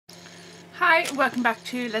Hi, welcome back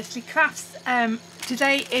to Leslie Crafts.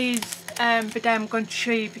 Today is the day I'm going to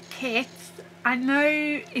show you the kits. I know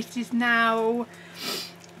it is now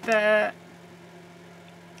the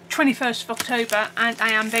 21st of October and I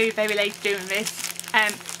am very late doing this.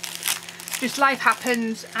 Just life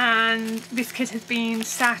happens and this kit has been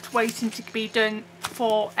sat waiting to be done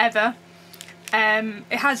forever.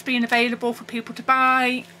 It has been available for people to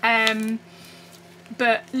buy,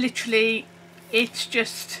 but literally it's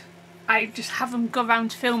just I just haven't got around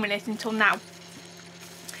to filming it until now.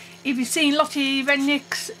 If you've seen Lottie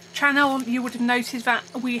Rennick's channel, you would have noticed that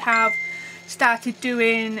we have started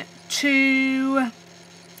doing two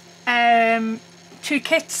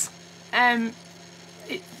kits,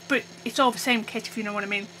 but it's all the same kit, if you know what I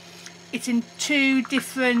mean. It's in two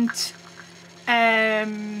different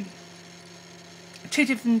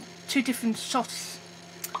sauce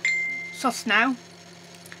now,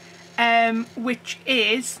 which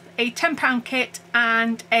is a £10 kit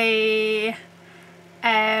and a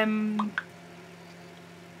 £10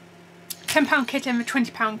 kit and a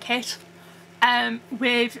 £20 kit.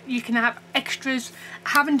 With you can have extras. I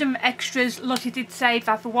haven't done extras. Lottie did say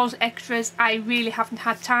that there was extras. I really haven't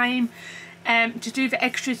had time to do the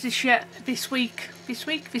extras this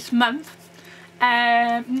month.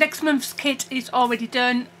 Next month's kit is already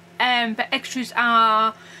done. The extras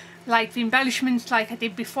are like the embellishments like I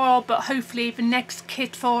did before, but hopefully the next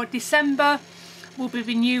kit for December will be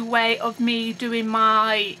the new way of me doing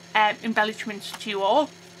my embellishments to you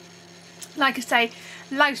all. Like I say,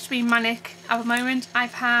 life's been manic at the moment.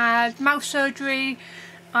 I've had mouth surgery,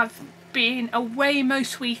 I've been away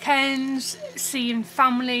most weekends, seeing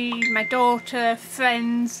family, my daughter,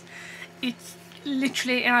 friends. It's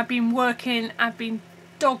literally, and I've been working, I've been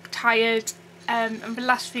dog tired, and the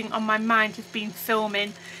last thing on my mind has been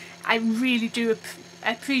filming. I really do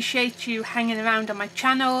appreciate you hanging around on my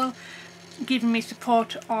channel, giving me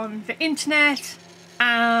support on the internet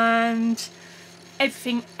and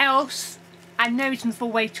everything else. I know it's another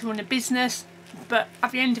way to run a business, but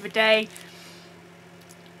at the end of the day,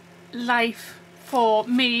 life for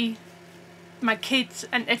me, my kids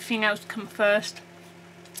and everything else come first,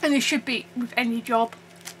 and it should be with any job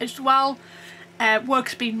as well.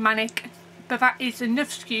 Work's been manic, but that is enough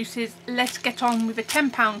excuses. Let's get on with a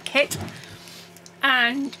 £10 kit,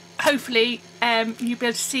 and hopefully you'll be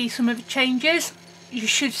able to see some of the changes. You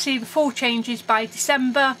should see the full changes by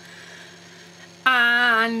December,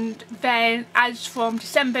 and then as from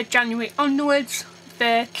December, January onwards,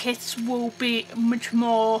 the kits will be much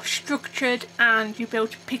more structured and you'll be able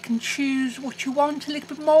to pick and choose what you want a little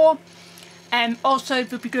bit more. Also,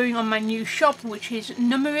 they'll be going on my new shop, which is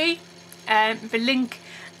Nummery. The link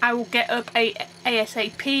I will get up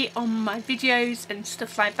ASAP on my videos and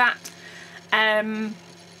stuff like that. And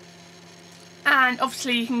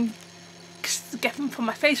obviously you can get them from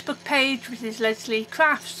my Facebook page, which is Leslie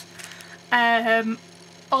Crafts.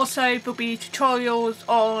 Also there'll be tutorials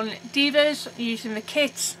on divas using the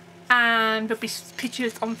kits, and there'll be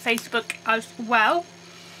pictures on Facebook as well.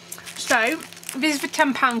 So this is the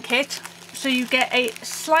 £10 kit, so you get a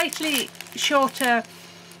slightly shorter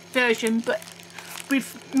version, but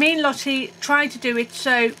with me and Lottie tried to do it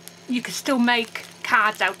so you could still make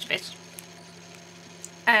cards out of it.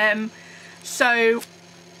 So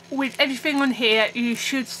with everything on here you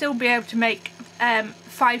should still be able to make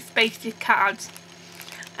 5 basic cards.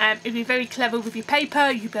 If you're very clever with your paper,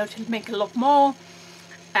 you'll be able to make a lot more.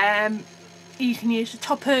 You can use the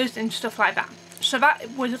toppers and stuff like that. So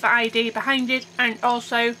that was the idea behind it, and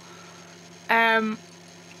also the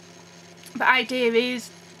idea is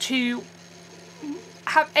to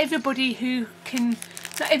have everybody who can,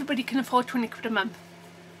 not everybody can afford 20 quid a month.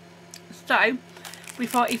 So we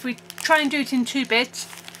thought if we try and do it in 2 bits,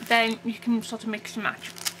 then you can sort of mix and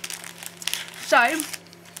match. So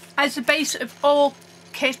as the base of all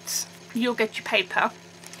kits, you'll get your paper,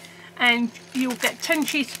 and you'll get 10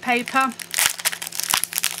 sheets of paper,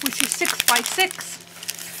 which is 6 by 6,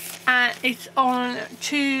 and it's on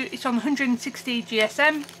 160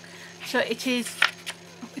 GSM, so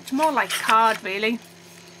it's more like card really.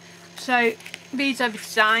 So these are the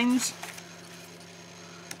designs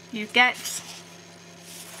you get.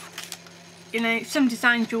 You know, some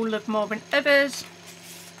designs you'll love more than others,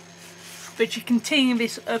 but you can team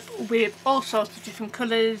this up with all sorts of different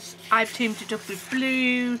colours. I've teamed it up with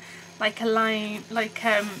blue, like a line, like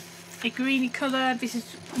a greeny colour. This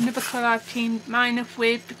is another colour I've teamed mine up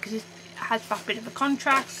with because it has that bit of a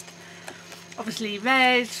contrast. Obviously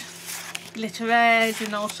red, glitter red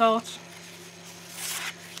and all sorts.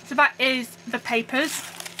 So that is the papers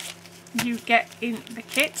you get in the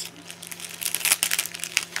kit.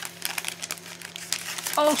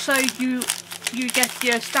 Also you you get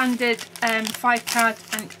your standard 5 card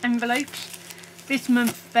and envelopes. This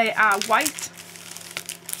month they are white,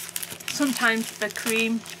 sometimes they're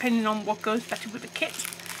cream, depending on what goes better with the kit.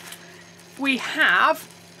 We have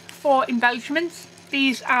 4 embellishments.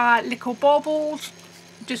 These are little baubles,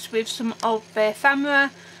 just with some of the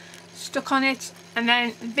ephemera stuck on it. And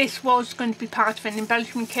then this was going to be part of an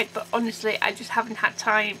embellishment kit, but honestly I just haven't had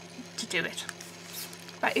time to do it.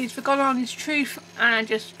 That is the God honest truth, and I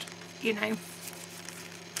just, you know,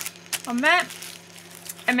 on there.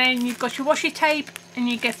 And then you've got your washi tape, and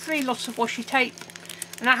you get 3 lots of washi tape.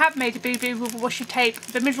 And I have made a boo-boo with the washi tape.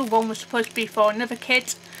 The middle one was supposed to be for another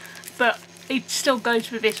kit, but it still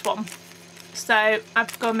goes with this one. So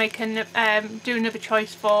I've got to make do another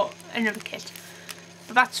choice for another kit,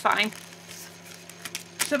 but that's fine.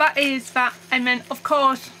 So that is that. And then of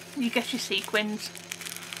course you get your sequins,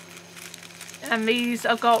 and these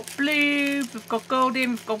I've got blue, we've got gold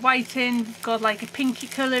in, we've got white in, we've got like a pinky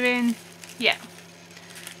colour in. Yeah,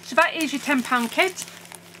 so that is your £10 kit.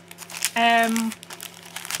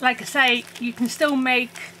 Like I say, you can still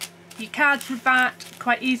make your cards with that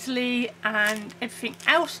quite easily and everything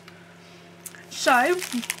else. So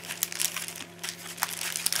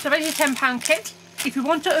that's your £10 kit. If you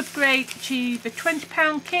want to upgrade to the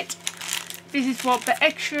 £20 kit, this is what the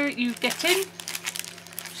extra you get in.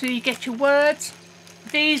 So you get your words.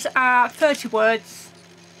 These are 30 words,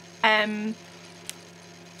 and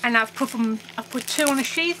I've put 2 on a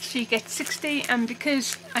sheet, so you get 60. And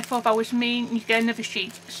because I thought that was mean, you get another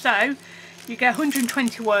sheet, so you get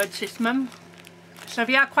 120 words this month. So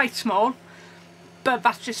they are quite small, but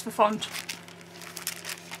that's just for font.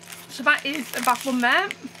 So that is that one there.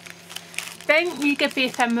 Then you get the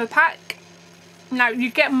ephemera pack. Now you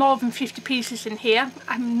get more than 50 pieces in here.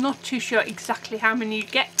 I'm not too sure exactly how many you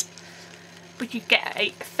get, but you get a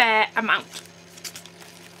fair amount.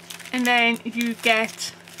 And then you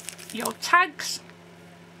get your tags,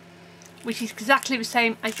 which is exactly the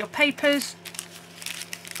same as your papers.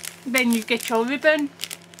 Then you get your ribbon.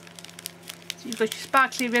 So you've got your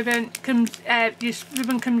sparkly ribbon. This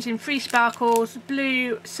ribbon comes in 3 sparkles: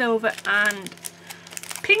 blue, silver and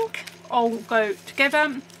pink, all go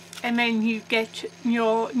together. And then you get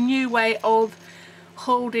your new way of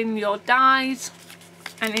holding your dies,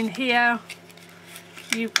 and in here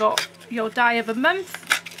you've got your die of the month,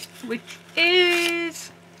 which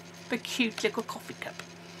is the cute little coffee cup.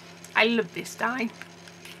 I love this die.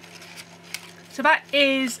 So that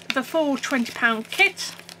is the full £20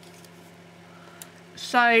 kit.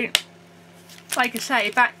 So like I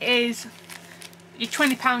say, that is your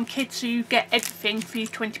 £20 kit, so you get everything for your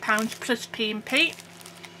 £20 plus P&P.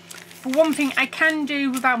 But one thing I can do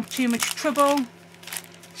without too much trouble,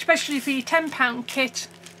 especially for your £10 kit,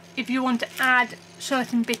 if you want to add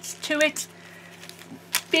certain bits to it,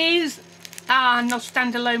 these are not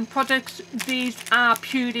standalone products. These are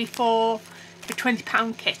purely for the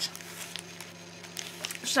 £20 kit.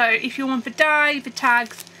 So if you want the die, the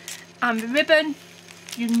tags and the ribbon,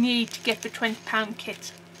 you need to get the £20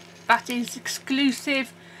 kit. That is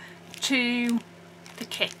exclusive to the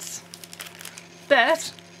kits.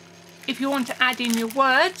 But if you want to add in your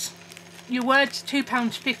words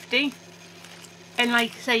 £2.50, and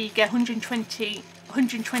like I say, you get 120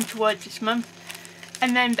 words this month.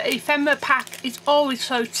 And then the ephemera pack is always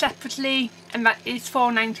sold separately, and that is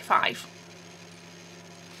 £4.95.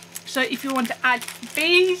 So if you want to add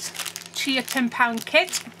these to your £10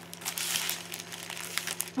 kit,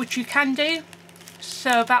 which you can do,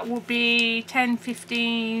 so that will be 10,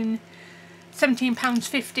 15,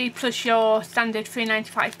 £17.50 plus your standard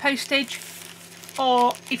 £3.95 postage.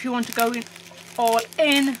 Or if you want to go in all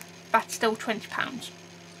in, that's still £20.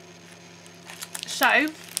 So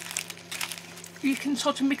you can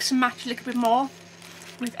sort of mix and match a little bit more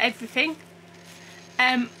with everything.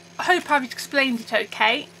 I hope I've explained it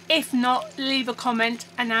okay. If not, leave a comment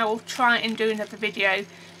and I will try and do another video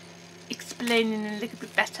explaining a little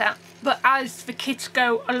bit better. But as the kits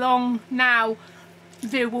go along now,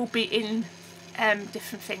 they will be in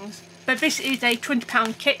different things. But this is a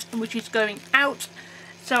 £20 kit which is going out,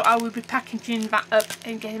 so I will be packaging that up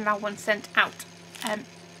and getting that one sent out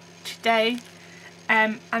today.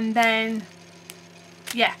 And then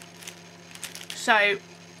yeah, so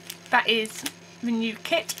that is the new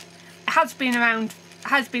kit. It has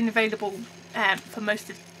been available for most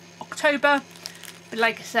of October, but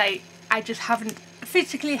like I say, I just haven't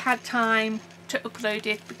physically had time to upload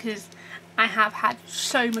it because I have had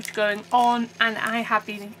so much going on and I have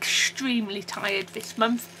been extremely tired this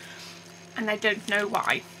month, and I don't know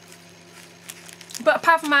why. But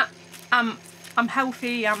apart from that, I'm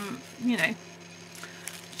healthy, you know.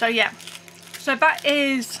 So yeah, so that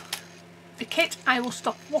is the kit, I will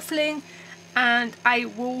stop waffling and I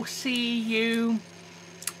will see you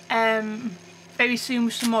very soon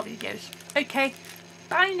with some more videos. Okay,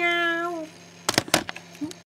 bye now.